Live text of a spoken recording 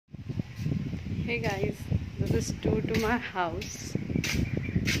Hey guys, this is tour to my house.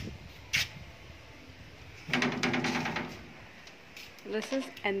 This is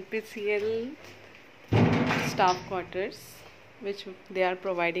NPCIL staff quarters which they are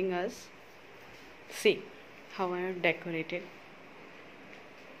providing us. See how I have decorated.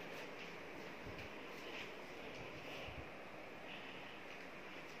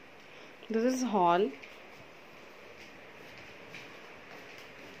 This is hall.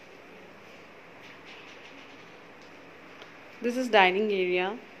 This is dining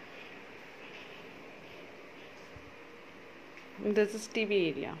area. This is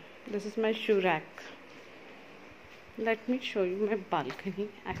TV area. This is my shoe rack. Let me show you my balcony.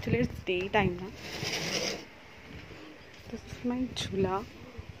 Actually, it's daytime now. This is my jhula.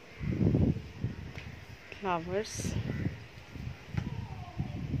 Flowers.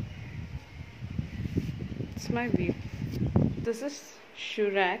 It's my view. This is shoe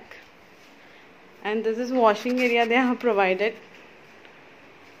rack. And this is washing area they have provided.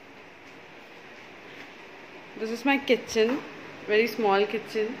 This is my kitchen, very small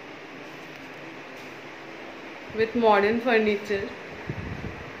kitchen with modern furniture.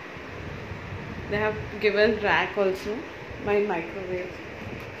 They have given rack also, my microwave.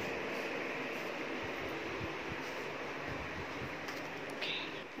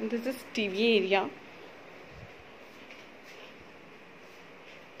 And this is TV area.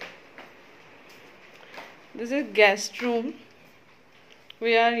 This is guest room.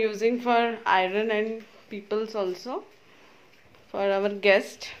 We are using for iron and peoples also for our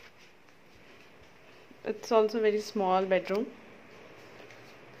guest. It's also very small bedroom.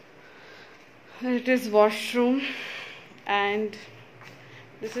 It is washroom, and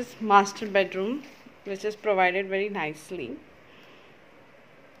this is master bedroom which is provided very nicely.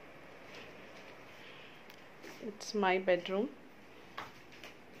 It's my bedroom.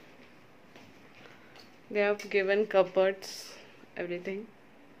 They have given cupboards, everything.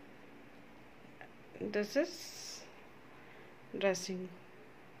 This is dressing